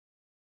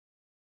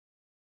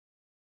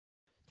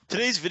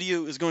Today's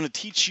video is going to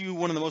teach you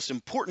one of the most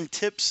important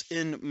tips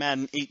in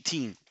Madden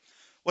 18.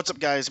 What's up,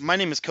 guys? My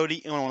name is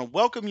Cody and I want to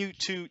welcome you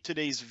to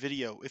today's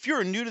video. If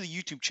you're new to the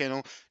YouTube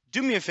channel,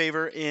 do me a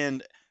favor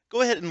and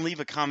go ahead and leave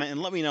a comment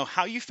and let me know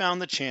how you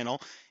found the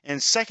channel, and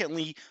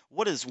secondly,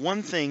 what is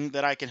one thing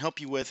that I can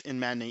help you with in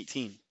Madden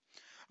 18.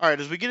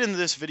 Alright, as we get into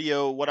this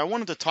video, what I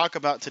wanted to talk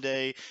about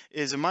today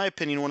is, in my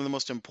opinion, one of the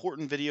most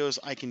important videos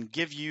I can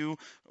give you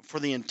for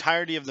the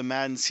entirety of the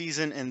Madden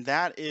season, and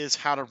that is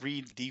how to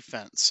read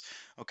defense.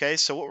 Okay,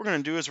 so what we're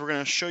going to do is we're going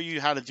to show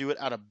you how to do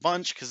it out of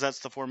bunch, because that's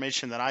the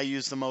formation that I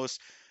use the most.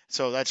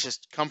 So that's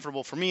just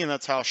comfortable for me, and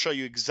that's how I'll show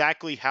you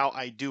exactly how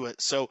I do it.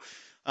 So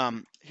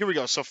here we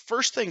go. So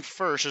first thing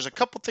first, there's a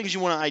couple things you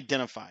want to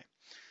identify.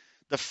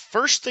 The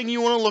first thing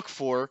you want to look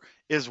for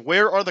is,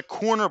 where are the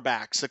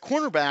cornerbacks? The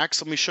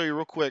cornerbacks, let me show you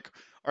real quick,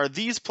 are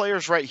these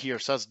players right here.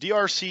 So that's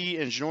DRC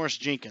and Janoris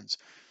Jenkins.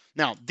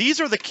 Now,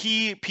 these are the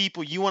key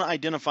people you want to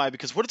identify,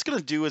 because what it's going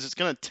to do is it's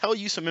going to tell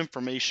you some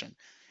information.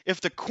 If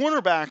the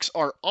cornerbacks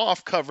are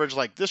off coverage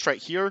like this right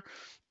here,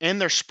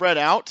 and they're spread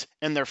out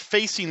and they're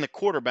facing the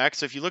quarterback,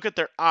 so if you look at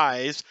their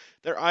eyes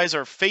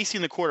are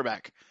facing the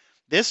quarterback.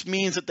 This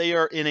means that they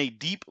are in a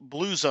deep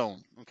blue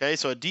zone. Okay,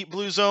 so a deep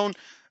blue zone,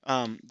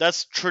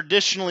 that's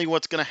traditionally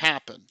what's going to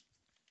happen.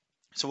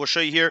 So we'll show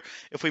you here.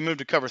 If we move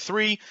to cover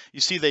 3, you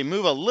see they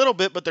move a little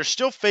bit, but they're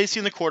still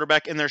facing the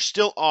quarterback and they're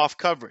still off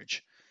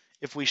coverage.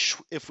 If we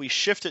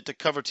shift it to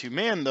cover 2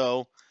 man,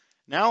 though,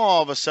 now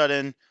all of a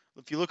sudden,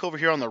 if you look over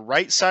here on the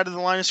right side of the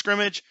line of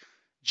scrimmage,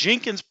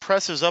 Jenkins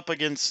presses up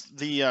against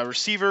the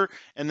receiver,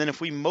 and then if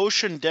we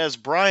motion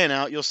Dez Bryant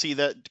out, you'll see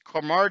that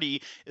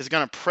Cromartie is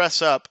going to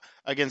press up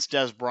against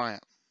Dez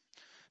Bryant.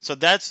 So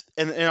that's,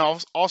 and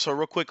also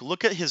real quick,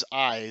 look at his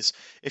eyes.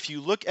 If you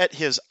look at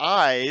his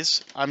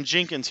eyes, I'm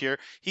Jenkins here,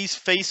 he's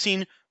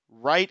facing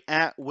right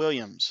at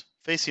Williams.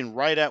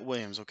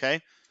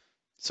 Okay?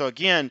 So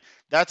again,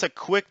 that's a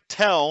quick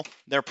tell.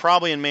 They're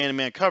probably in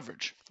man-to-man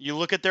coverage. You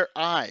look at their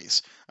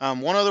eyes.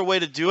 One other way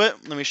to do it,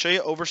 let me show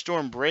you,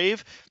 Overstorm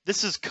Brave.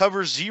 This is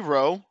cover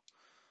 0,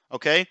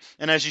 okay?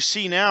 And as you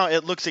see now,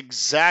 it looks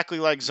exactly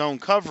like zone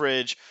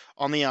coverage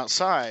on the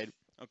outside,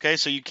 okay?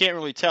 So you can't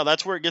really tell.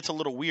 That's where it gets a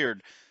little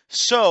weird.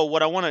 So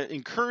what I want to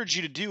encourage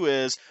you to do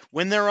is,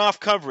 when they're off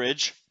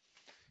coverage,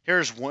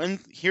 here's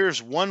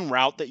one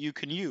route that you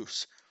can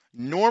use.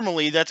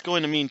 Normally, that's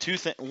going to mean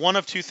one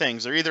of two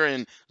things. They're either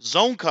in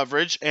zone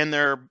coverage and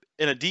they're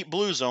in a deep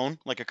blue zone,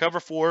 like a cover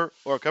 4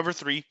 or a cover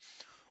 3,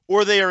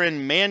 or they are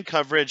in man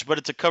coverage, but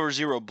it's a cover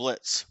 0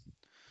 blitz.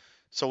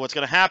 So what's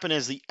going to happen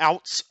is the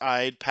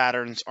outside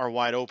patterns are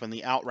wide open,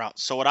 the out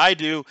routes. So what I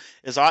do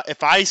is,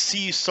 if I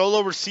see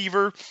solo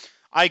receiver,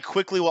 I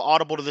quickly will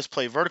audible to this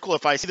play vertical.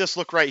 If I see this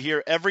look right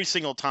here every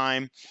single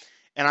time,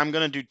 and I'm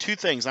going to do two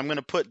things. I'm going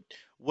to put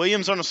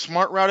Williams on a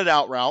smart routed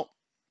out route,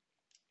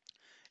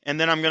 and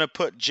then I'm going to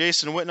put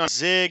Jason Witten on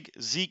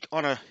Zeke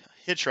on a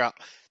hitch route.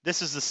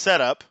 This is the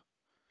setup.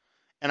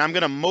 And I'm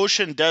going to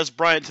motion Dez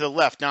Bryant to the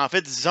left. Now, if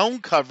it's zone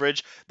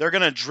coverage, they're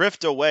going to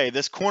drift away.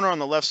 This corner on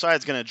the left side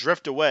is going to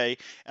drift away.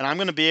 And I'm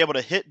going to be able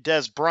to hit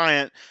Dez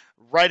Bryant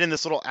right in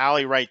this little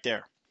alley right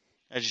there,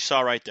 as you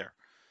saw right there.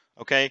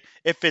 Okay?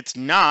 If it's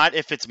not,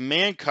 if it's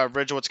man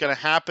coverage, what's going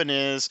to happen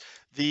is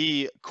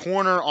the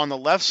corner on the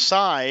left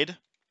side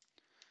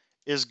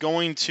is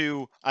going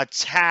to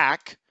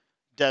attack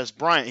Dez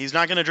Bryant. He's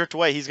not going to drift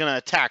away. He's going to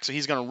attack. So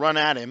he's going to run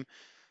at him.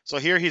 So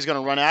here he's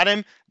going to run at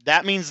him.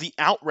 That means the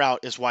out route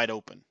is wide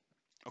open.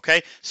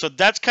 Okay? So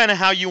that's kind of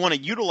how you want to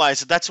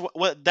utilize it.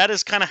 That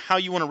is kind of how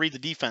you want to read the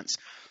defense.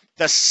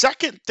 The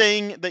second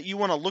thing that you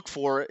want to look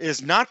for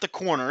is not the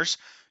corners.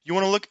 You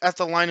want to look at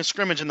the line of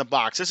scrimmage in the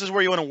box. This is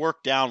where you want to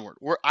work downward.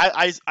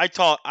 I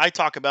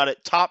talk about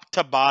it top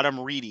to bottom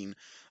reading.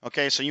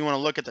 Okay? So you want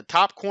to look at the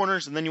top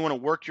corners, and then you want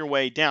to work your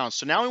way down.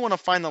 So now we want to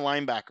find the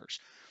linebackers.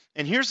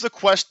 And here's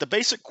the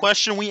basic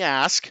question we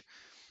ask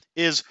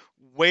is,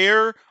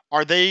 where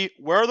are the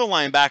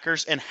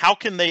linebackers, and how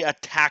can they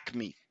attack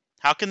me?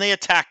 How can they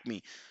attack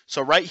me?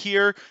 So right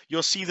here,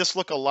 you'll see this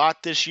look a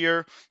lot this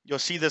year. You'll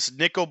see this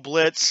nickel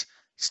blitz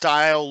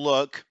style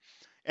look.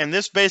 And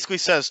this basically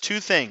says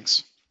two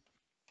things.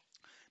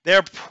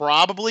 They're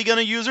probably going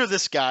to use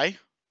this guy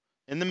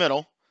in the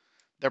middle.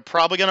 They're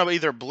probably going to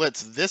either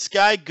blitz this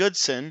guy,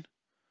 Goodson,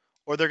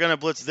 or they're going to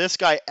blitz this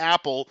guy,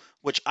 Apple,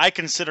 which I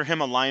consider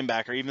him a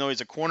linebacker. Even though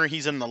he's a corner,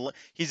 he's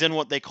in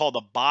what they call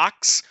the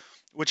box,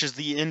 which is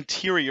the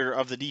interior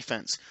of the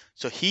defense.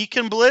 So he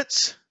can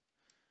blitz.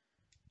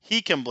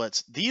 He can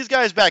blitz. These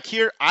guys back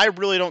here, I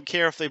really don't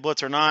care if they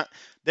blitz or not.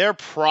 They're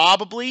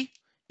probably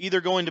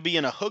either going to be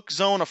in a hook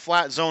zone, a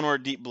flat zone, or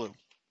a deep blue.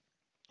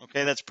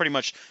 Okay, that's pretty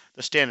much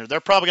the standard. They're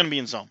probably going to be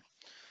in zone.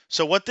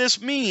 So what this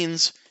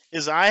means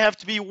is I have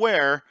to be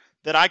aware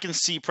that I can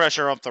see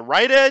pressure off the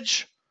right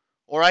edge,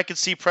 or I can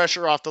see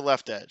pressure off the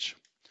left edge.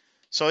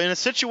 So in a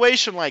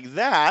situation like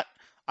that,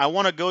 I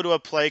want to go to a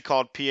play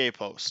called PA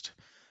Post.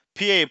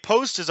 PA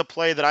Post is a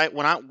play that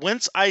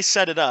once I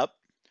set it up,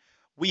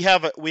 we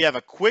have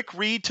a quick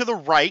read to the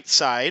right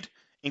side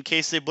in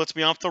case they blitz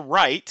me off the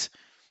right,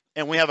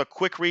 and we have a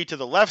quick read to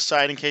the left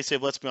side in case they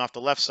blitz me off the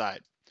left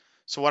side.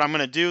 So what I'm going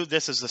to do,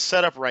 this is the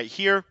setup right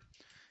here.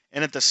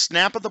 And at the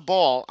snap of the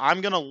ball,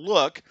 I'm going to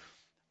look,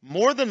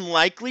 more than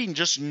likely,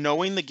 just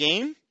knowing the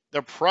game,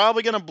 they're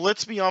probably going to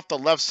blitz me off the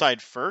left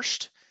side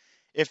first.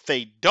 If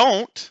they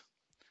don't,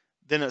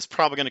 then it's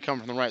probably going to come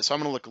from the right. So I'm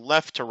going to look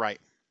left to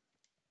right.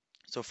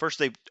 So first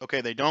they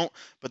don't,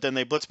 but then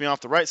they blitz me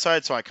off the right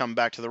side, so I come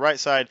back to the right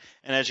side,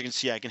 and as you can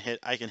see, I can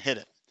hit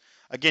it.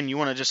 Again, you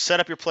want to just set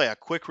up your play: a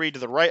quick read to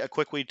the right, a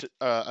quick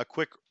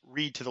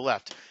read to the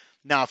left.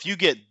 Now, if you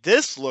get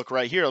this look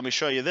right here, let me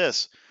show you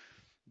this.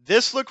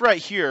 This look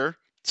right here,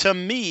 to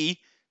me,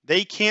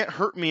 they can't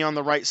hurt me on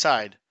the right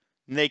side.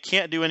 They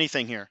can't do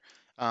anything here.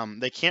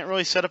 They can't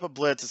really set up a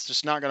blitz. It's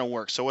just not going to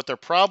work. So what they're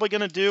probably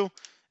going to do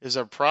is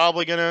they're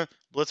probably going to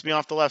blitz me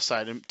off the left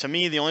side. And to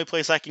me, the only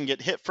place I can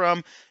get hit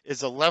from is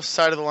the left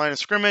side of the line of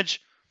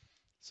scrimmage.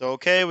 So,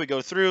 okay, we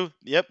go through.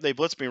 Yep, they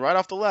blitz me right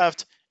off the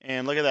left.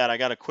 And look at that. I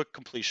got a quick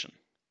completion.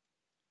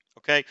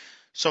 Okay,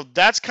 so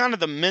that's kind of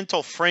the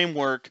mental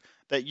framework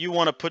that you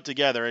want to put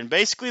together. And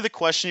basically the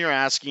question you're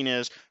asking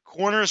is,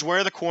 corners, where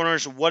are the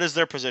corners? What is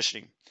their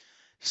positioning?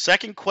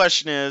 Second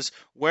question is,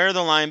 where are the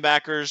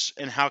linebackers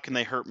and how can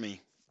they hurt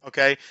me?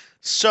 Okay,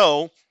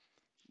 so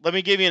let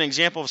me give you an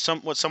example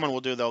of what someone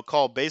will do. They'll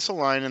call base a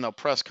line and they'll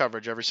press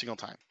coverage every single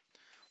time.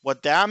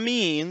 What that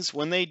means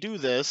when they do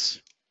this,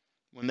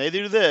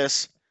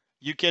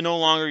 you can no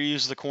longer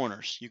use the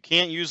corners. You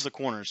can't use the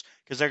corners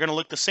because they're going to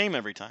look the same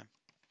every time.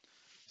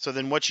 So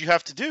then what you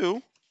have to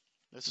do,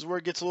 this is where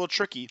it gets a little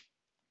tricky.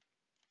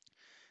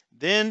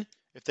 Then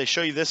if they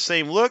show you this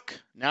same look,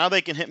 now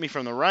they can hit me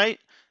from the right.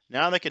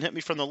 Now they can hit me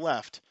from the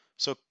left.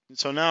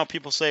 So now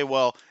people say,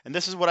 well, and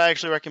this is what I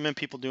actually recommend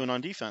people doing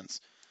on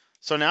defense.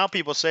 So now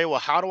people say, well,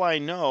 how do I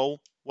know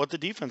what the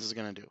defense is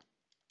going to do?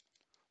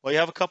 Well, you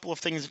have a couple of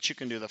things that you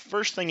can do. The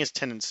first thing is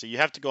tendency. You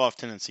have to go off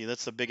tendency.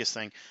 That's the biggest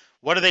thing.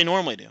 What do they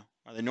normally do?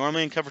 Are they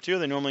normally in cover 2 or are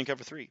they normally in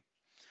cover 3?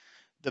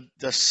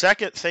 The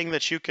second thing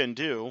that you can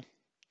do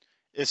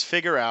is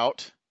figure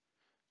out,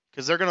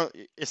 because they're going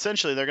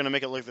to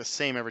make it look the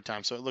same every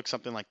time. So it looks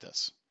something like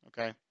this.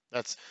 Okay?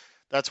 That's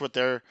what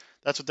they're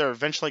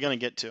eventually going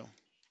to get to.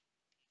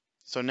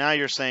 So now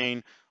you're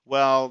saying,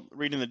 well,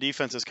 reading the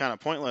defense is kind of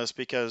pointless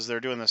because they're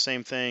doing the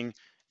same thing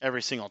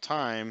every single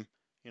time.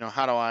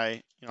 How do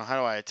I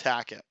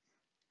attack it?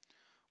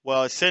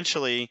 Well,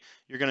 essentially,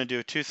 you're going to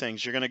do two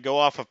things. You're going to go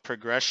off of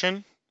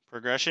progression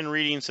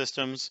reading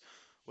systems,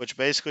 which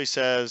basically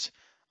says,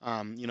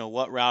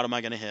 what route am I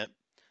going to hit?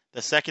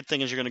 The second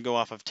thing is you're going to go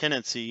off of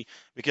tendency,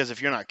 because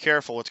if you're not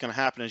careful, what's going to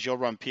happen is you'll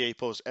run PA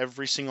post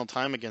every single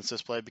time against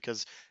this play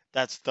because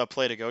that's the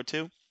play to go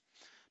to.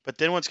 But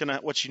then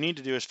what you need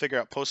to do is figure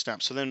out post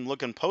snap. So then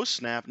looking post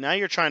snap, now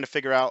you're trying to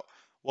figure out,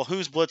 well,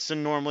 who's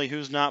blitzing normally,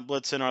 who's not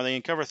blitzing, are they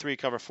in cover 3,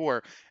 cover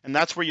 4? And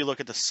that's where you look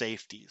at the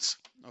safeties.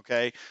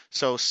 Okay,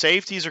 so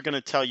safeties are going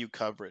to tell you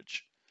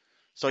coverage.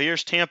 So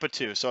here's Tampa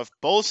 2. So if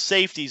both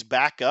safeties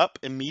back up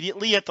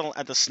immediately at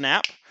the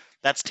snap,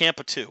 that's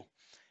Tampa 2.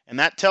 And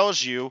that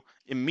tells you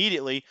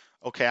immediately,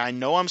 okay, I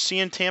know I'm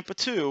seeing Tampa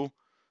 2,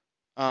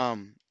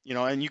 and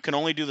you can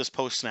only do this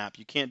post-snap.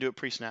 You can't do it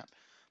pre-snap.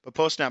 But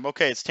post-snap,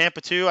 okay, it's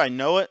Tampa 2. I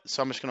know it,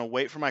 so I'm just going to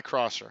wait for my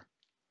crosser.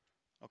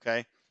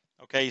 Okay,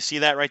 you see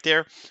that right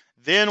there?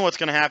 Then what's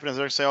going to happen is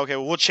they're going to say, okay,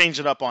 well, we'll change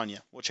it up on you.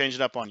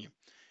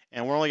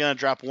 And we're only going to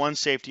drop one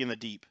safety in the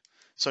deep.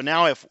 So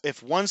now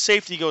if one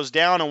safety goes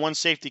down and one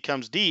safety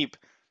comes deep,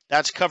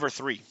 that's cover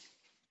 3.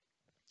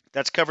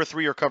 That's cover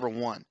 3 or cover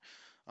 1.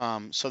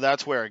 So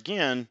that's where,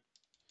 again,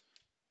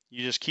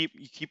 you just keep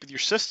with your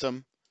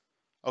system.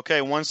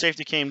 Okay, one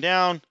safety came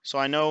down, so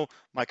I know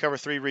my cover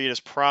 3 read is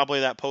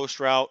probably that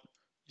post route.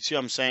 You see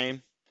what I'm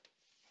saying?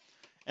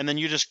 And then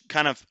you just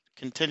kind of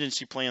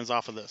contingency plans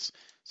off of this.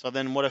 So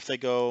then what if they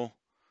go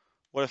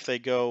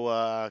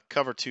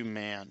cover 2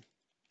 man?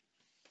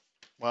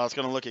 Well, it's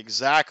going to look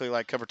exactly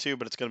like cover 2,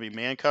 but it's going to be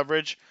man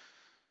coverage.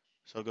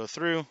 So go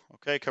through,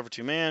 okay, cover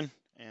 2 man,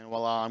 and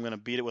voila, I'm going to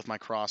beat it with my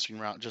crossing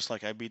route, just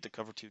like I beat the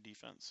cover 2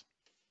 defense.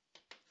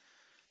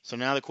 So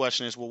now the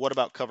question is, well, what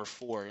about cover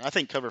 4? I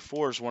think cover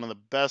 4 is one of the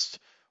best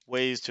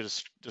ways to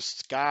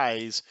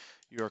disguise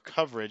your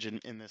coverage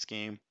in this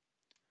game,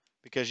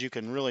 because you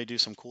can really do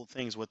some cool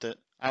things with it.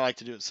 I like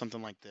to do it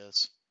something like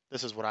this.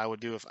 This is what I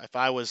would do if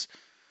I was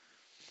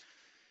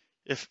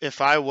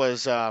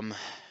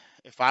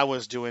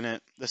doing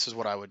it. This is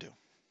what I would do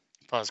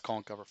if I was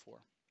calling cover 4.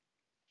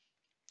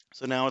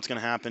 So now what's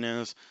going to happen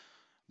is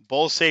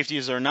both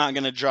safeties are not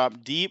going to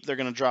drop deep. They're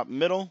going to drop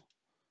middle.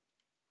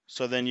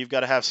 So then you've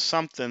got to have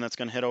something that's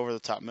going to hit over the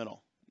top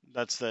middle.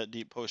 That's the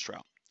deep post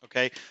route.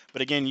 Okay,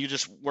 but again, you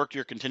just work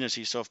your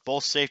contingency. So if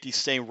both safeties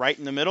stay right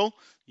in the middle,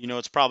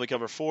 it's probably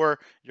cover 4.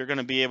 You're going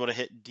to be able to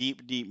hit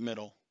deep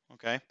middle.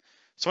 Okay.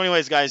 So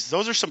anyways, guys,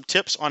 those are some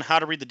tips on how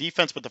to read the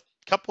defense, but the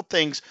couple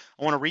things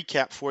I want to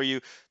recap for you.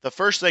 The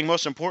first thing,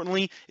 most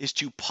importantly, is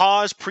to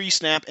pause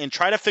pre-snap and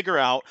try to figure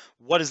out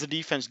what is the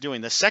defense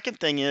doing. The second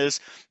thing is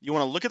you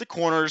want to look at the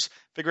corners,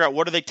 figure out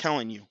what are they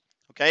telling you.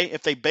 Okay,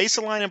 if they base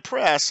a line and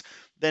press,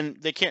 then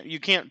you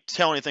can't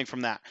tell anything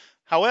from that.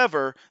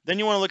 However, then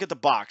you want to look at the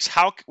box.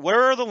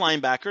 Where are the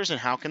linebackers and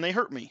how can they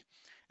hurt me?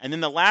 And then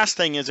the last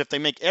thing is if they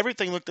make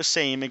everything look the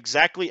same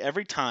exactly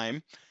every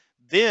time,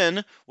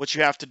 then what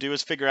you have to do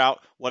is figure out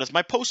what is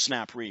my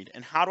post-snap read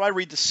and how do I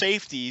read the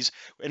safeties,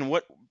 and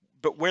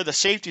but where the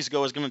safeties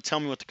go is going to tell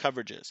me what the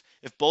coverage is.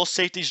 If both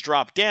safeties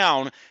drop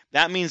down,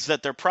 that means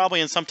that they're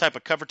probably in some type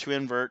of cover 2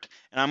 invert,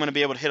 and I'm going to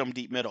be able to hit them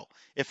deep middle.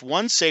 If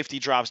one safety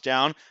drops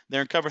down,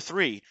 they're in cover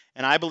 3,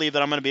 and I believe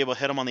that I'm going to be able to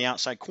hit them on the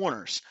outside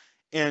corners.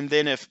 And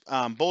then if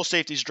both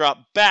safeties drop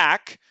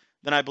back,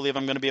 then I believe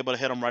I'm going to be able to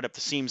hit them right up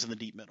the seams in the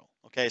deep middle.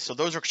 Okay, so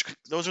those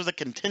are the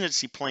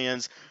contingency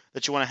plans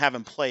that you want to have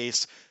in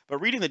place. But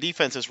reading the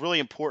defense is really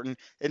important,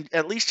 and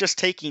at least just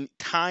taking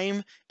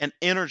time and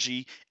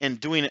energy and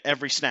doing it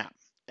every snap,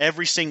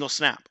 every single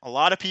snap. A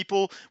lot of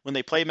people, when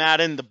they play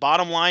Madden, the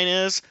bottom line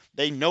is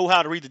they know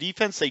how to read the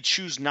defense. They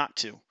choose not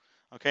to.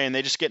 Okay, and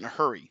they just get in a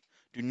hurry.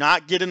 Do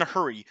not get in a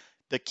hurry.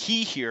 The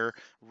key here,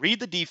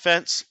 read the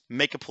defense,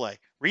 make a play.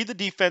 Read the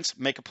defense,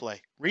 make a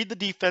play. Read the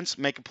defense,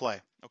 make a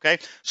play. Okay,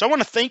 so I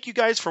want to thank you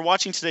guys for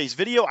watching today's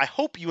video. I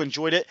hope you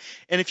enjoyed it.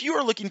 And if you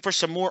are looking for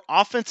some more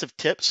offensive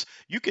tips,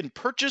 you can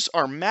purchase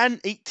our Madden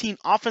 18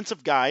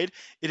 offensive guide.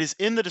 It is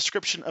in the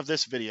description of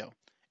this video.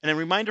 And a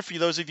reminder for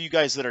those of you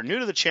guys that are new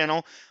to the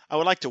channel, I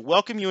would like to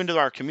welcome you into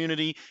our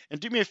community.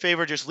 And do me a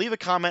favor, just leave a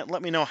comment.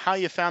 Let me know how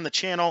you found the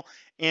channel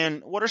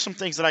and what are some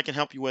things that I can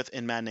help you with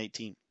in Madden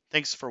 18.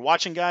 Thanks for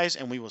watching, guys,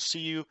 and we will see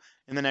you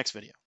in the next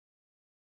video.